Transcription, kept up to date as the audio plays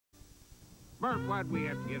Burt, why'd we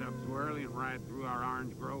have to get up so early and ride through our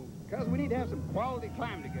orange grove? Because we need to have some quality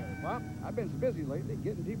time together, Pop. I've been so busy lately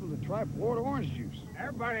getting people to try Florida orange juice.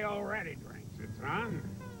 Everybody already drinks it, son.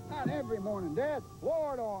 Not every morning, Dad.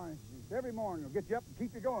 Florida orange juice. Every morning will get you up and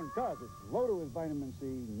keep you going because it's loaded with vitamin C,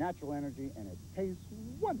 natural energy, and it tastes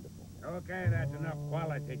wonderful. Okay, that's enough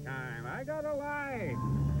quality time. I got a life.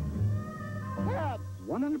 Dad,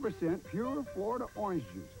 100% pure Florida orange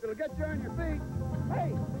juice. It'll get you on your feet.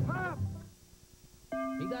 Hey, Pop!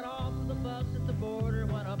 He got off the bus at the border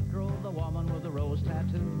when up drove the woman with the rose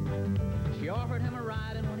tattoo. She offered him a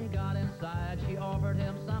ride, and when he got inside, she offered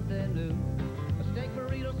him something new. A steak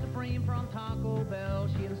burrito supreme from Taco Bell.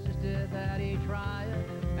 She insisted that he try it.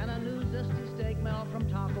 And a new zesty steak melt from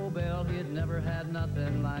Taco Bell. He had never had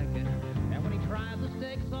nothing like it. And when he tried the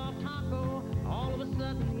steak soft taco, all of a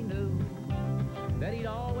sudden he knew that he'd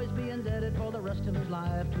always be indebted for the rest of his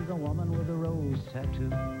life to the woman with the rose tattoo.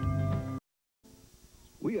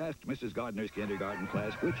 We asked Mrs. Gardner's kindergarten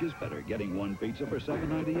class which is better, getting one pizza for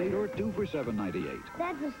 $7.98 or two for $7.98.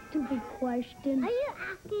 That's a stupid question. Are you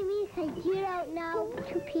asking me because you don't know?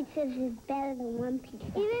 Two pizzas is better than one pizza.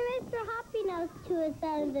 Even Mr. Hoppy knows two is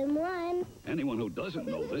better than one. Anyone who doesn't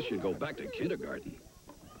know this should go back to kindergarten.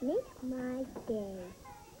 Make my day.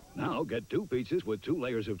 Now get two pizzas with 2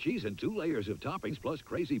 layers of cheese and 2 layers of toppings plus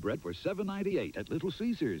crazy bread for $7.98 at Little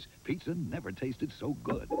Caesars. Pizza never tasted so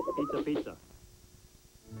good. Pizza, pizza.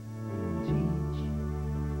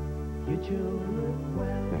 Your children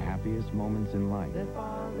well. The happiest moments in life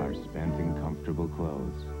are spent in comfortable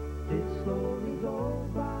clothes. It slowly goes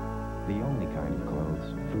by. The only kind of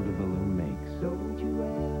clothes Fruit of the Loom makes. Don't you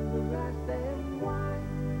ever ask them why.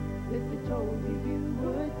 If they told you, you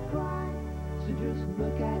would cry. So just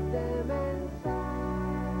look at them and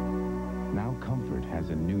sigh. Now comfort has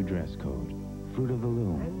a new dress code. Fruit of the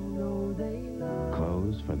Loom. And know they love.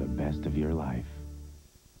 Clothes for the best of your life.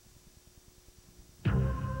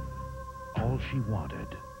 All she wanted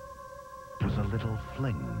was a little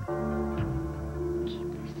fling.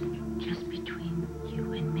 Keep this just between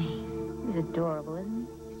you and me. He's adorable, isn't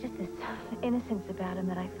he? It's just this innocence about him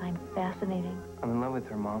that I find fascinating. I'm in love with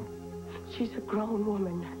her, Mom. She's a grown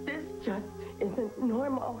woman. This just isn't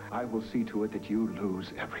normal. I will see to it that you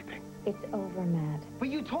lose everything. It's over, Matt. But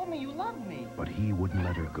you told me you loved me. But he wouldn't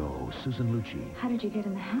let her go. Susan Lucci. How did you get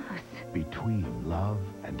in the house? Between Love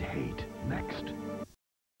and Hate. Next.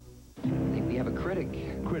 I think we have a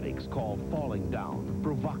critic. Critics call Falling Down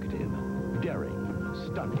provocative, daring,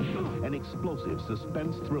 stunning, an explosive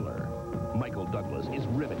suspense thriller. Michael Douglas is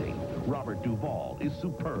riveting. Robert Duvall is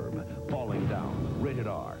superb. Falling Down, rated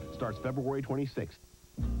R, starts February 26th.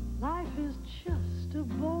 Life is just a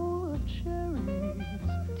bowl of cherries.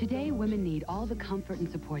 Today, women need all the comfort and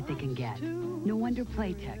support they can get. No wonder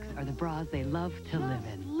Playtex are the bras they love to live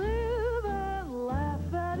in. Live and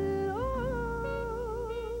laugh at it all.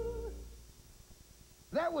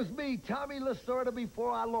 That was me, Tommy Lasorda,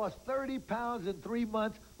 before I lost 30 pounds in 3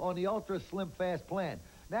 months on the Ultra Slim Fast plan.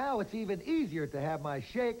 Now it's even easier to have my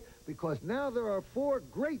shake because now there are 4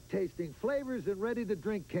 great-tasting flavors in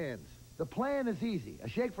ready-to-drink cans. The plan is easy. A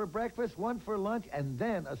shake for breakfast, 1 for lunch, and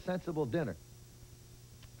then a sensible dinner.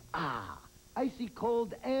 Ah, icy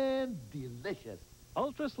cold and delicious.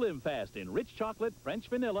 Ultra Slim Fast in rich chocolate, French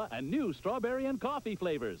vanilla, and new strawberry and coffee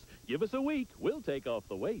flavors. Give us a week. We'll take off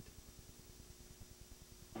the weight.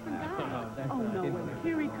 Oh, no,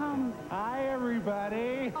 here he comes. Hi,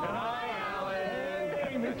 everybody. Hi, Alan.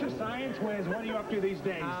 Hey, Mr. Science Whiz, what are you up to these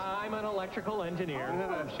days? I'm an electrical engineer.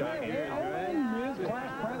 Ms.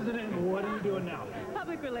 Class President, what are you doing now?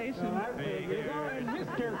 Public relations.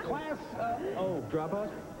 Mr. Class, Dropout?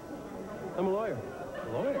 I'm a lawyer.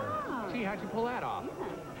 Lawyer? Ah. Gee, how'd you pull that off?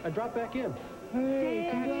 I dropped back in. Hey,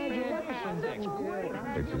 congratulations.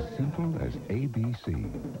 It's as simple as ABC.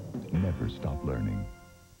 Never stop learning.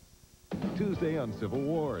 Tuesday on Civil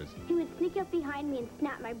Wars. He would sneak up behind me and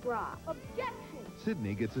snap my bra. Objection!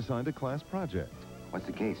 Sydney gets assigned a class project. What's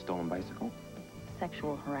the case? Stolen bicycle?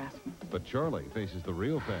 Sexual harassment. But Charlie faces the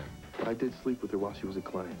real thing. I did sleep with her while she was a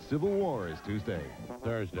client. Civil War is Tuesday.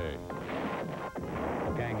 Thursday.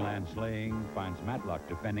 Gangland slaying finds Matlock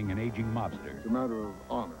defending an aging mobster. It's a matter of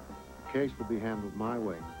honor. The case will be handled my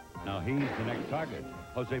way. Now he's the next target.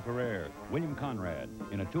 Jose Ferrer, William Conrad,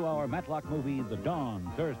 in a 2-hour Matlock movie, The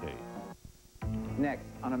Dawn, Thursday. Next,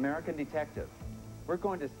 on American Detective, we're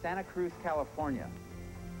going to Santa Cruz, California.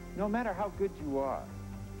 No matter how good you are,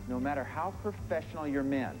 no matter how professional your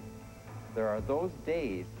men, there are those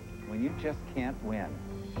days when you just can't win.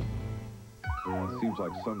 It seems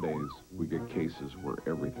like some days we get cases where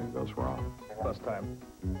everything goes wrong. Bus time.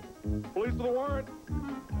 Police to the warrant.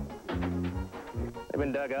 Hey,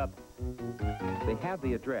 been dug up. They have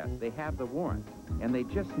the address, they have the warrant, and they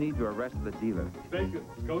just need to arrest the dealer. Vacant.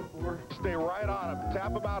 Go for it. Stay right on him. Tap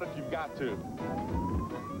him out if you've got to.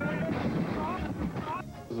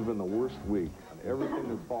 This has been the worst week. Everything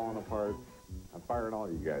has fallen apart. I'm firing all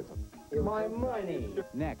you guys. My money.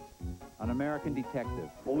 Next, An American Detective.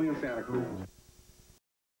 Only in Santa Cruz.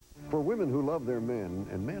 For women who love their men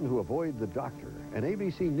and men who avoid the doctor, an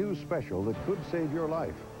ABC News special that could save your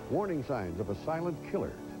life. Warning signs of a silent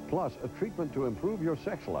killer, plus a treatment to improve your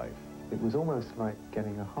sex life. It was almost like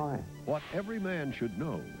getting a high. What every man should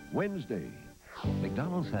know, Wednesday.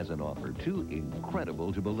 McDonald's has an offer too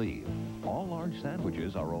incredible to believe. All large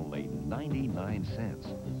sandwiches are only 99 cents.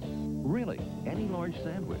 Really, any large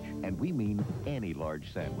sandwich, and we mean any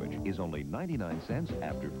large sandwich, is only 99 cents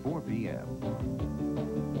after 4 p.m.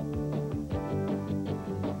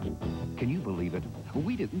 Can you believe it?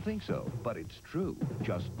 We didn't think so, but it's true.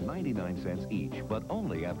 Just 99 cents each, but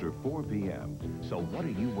only after 4 p.m. So what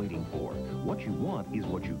are you waiting for? What you want is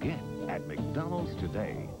what you get at McDonald's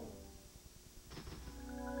today.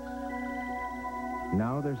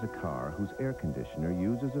 Now there's a car whose air conditioner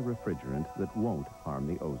uses a refrigerant that won't harm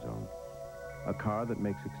the ozone. A car that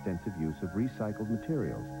makes extensive use of recycled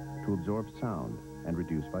materials to absorb sound and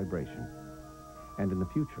reduce vibration. And in the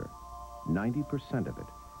future, 90% of it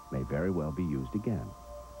may very well be used again.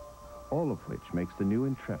 All of which makes the new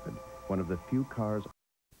Intrepid one of the few cars...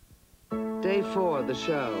 Day 4 of the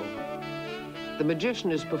show. The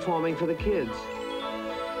magician is performing for the kids.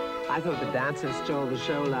 I thought the dancers stole the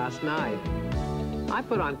show last night. I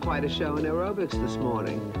put on quite a show in aerobics this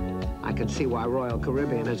morning. I can see why Royal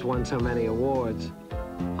Caribbean has won so many awards.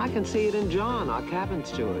 I can see it in John, our cabin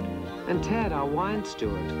steward, and Ted, our wine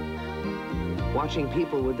steward. Watching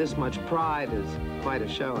people with this much pride is quite a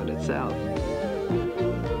show in itself.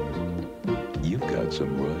 You've got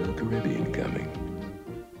some Royal Caribbean coming.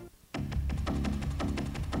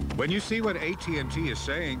 When you see what AT&T is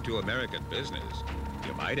saying to American business,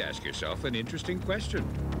 you might ask yourself an interesting question.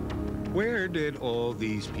 Where did all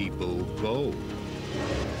these people go?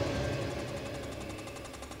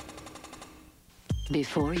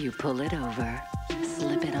 Before you pull it over,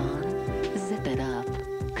 slip it on, zip it up,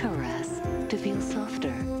 caress to feel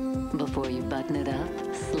softer. Before you button it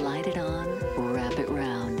up, slide it on, wrap it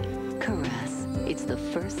round, caress. It's the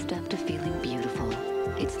first step to feeling beautiful.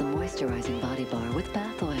 It's the moisturizing body bar with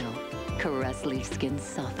bath oil. Caress leaves skin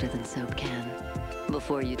softer than soap can.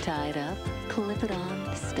 Before you tie it up, clip it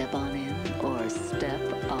on, step on in, or step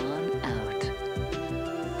on out.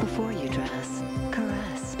 Before you dress,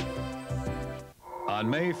 caress. On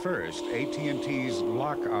May 1st, AT&T's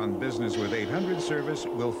Lock on Business with 800 service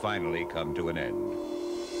will finally come to an end.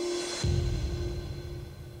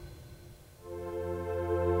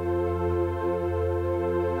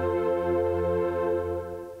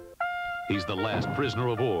 He's the last prisoner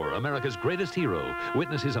of war, America's greatest hero.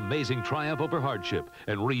 Witness his amazing triumph over hardship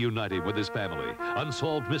and reuniting with his family.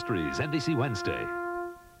 Unsolved Mysteries, NBC Wednesday.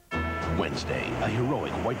 Wednesday, a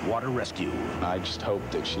heroic whitewater rescue. I just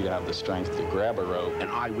hoped that she'd have the strength to grab a rope. An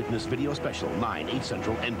eyewitness video special, 9, 8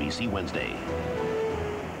 Central, NBC Wednesday.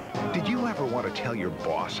 Did you ever want to tell your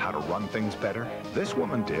boss how to run things better? This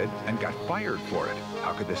woman did and got fired for it.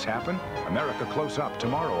 How could this happen? America Close Up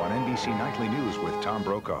tomorrow on NBC Nightly News with Tom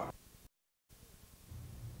Brokaw.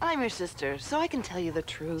 I'm your sister, so I can tell you the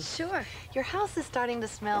truth. Sure. Your house is starting to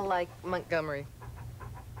smell like Montgomery.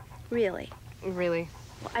 Really? Really?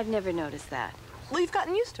 Well, I've never noticed that. Well, you've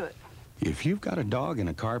gotten used to it. If you've got a dog in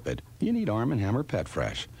a carpet, you need Arm & Hammer Pet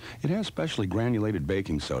Fresh. It has specially granulated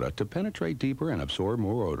baking soda to penetrate deeper and absorb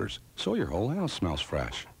more odors, so your whole house smells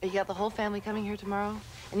fresh. You got the whole family coming here tomorrow?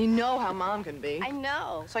 And you know how Mom can be. I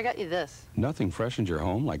know. So I got you this. Nothing freshens your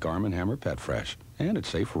home like Arm & Hammer Pet Fresh, and it's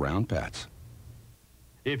safe around pets.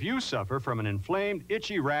 If you suffer from an inflamed,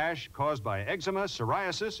 itchy rash caused by eczema,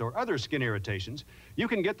 psoriasis, or other skin irritations, you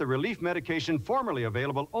can get the relief medication formerly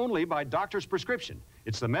available only by doctor's prescription.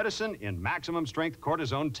 It's the medicine in maximum strength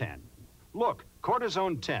Cortizone 10. Look,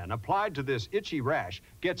 Cortizone 10 applied to this itchy rash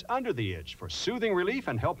gets under the itch for soothing relief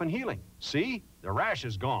and help in healing. See? The rash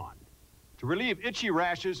is gone. To relieve itchy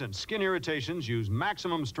rashes and skin irritations, use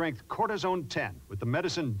maximum strength Cortizone 10 with the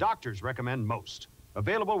medicine doctors recommend most.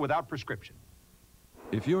 Available without prescription.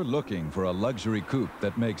 If you're looking for a luxury coupe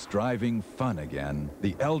that makes driving fun again,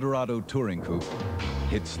 the Eldorado Touring Coupe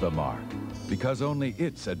hits the mark. Because only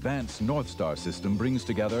its advanced Northstar system brings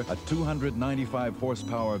together a 295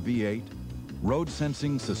 horsepower V8,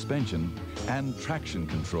 road-sensing suspension, and traction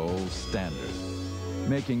control standard,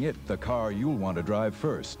 making it the car you'll want to drive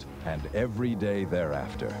first and every day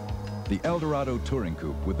thereafter. The Eldorado Touring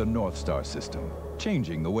Coupe with the Northstar system.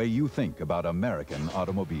 changing the way you think about American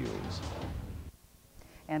automobiles.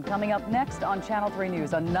 And coming up next on Channel 3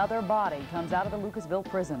 News, another body comes out of the Lucasville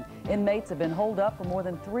prison. Inmates have been holed up for more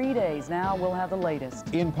than 3 days now. We'll have the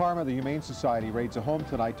latest. In Parma, the Humane Society raids a home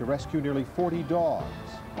tonight to rescue nearly 40 dogs.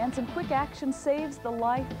 And some quick action saves the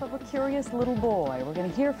life of a curious little boy. We're going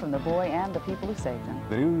to hear from the boy and the people who saved him.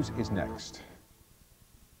 The news is next.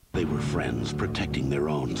 They were friends, protecting their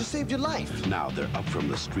own. He just saved your life. Now they're up from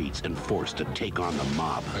the streets and forced to take on the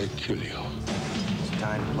mob. I kill you. It's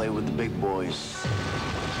time to play with the big boys.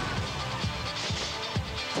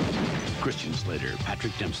 Christian Slater,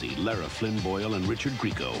 Patrick Dempsey, Lara Flynn Boyle, and Richard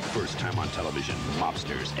Grieco. First time on television.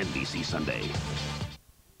 Mobsters, NBC Sunday.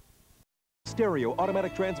 Stereo,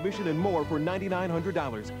 automatic transmission, and more for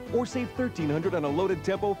 $9,900. Or save $1,300 on a loaded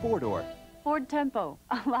Tempo 4-door. Ford Tempo,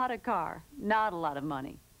 a lot of car, not a lot of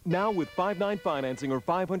money. Now with 5.9 financing or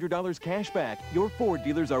 $500 cash back, your Ford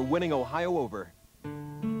dealers are winning Ohio over.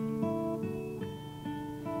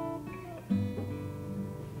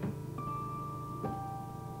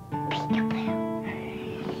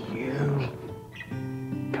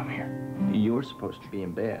 You're supposed to be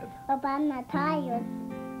in bed. But I'm not tired.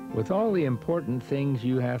 With all the important things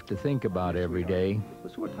you have to think about every day,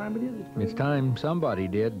 What's what time it is? it's time somebody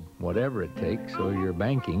did whatever it takes so your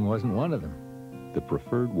banking wasn't one of them. The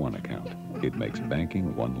Preferred One account. It makes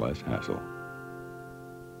banking one less hassle.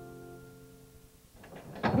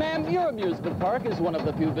 Ma'am, your amusement park is one of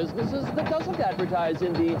the few businesses that doesn't advertise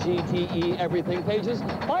in the GTE everything pages.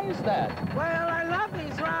 Why is that? Well, I love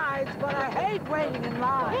these rides, but I hate waiting in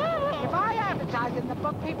line. If I advertised in the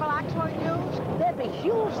book people actually use, there'd be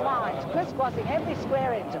huge lines crisscrossing every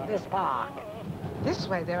square inch of this park. This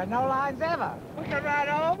way, there are no lines ever. We can ride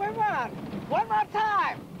all we want. One more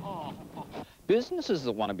time. Businesses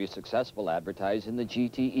that want to be successful advertise in the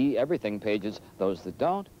GTE everything pages. Those that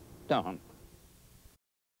don't.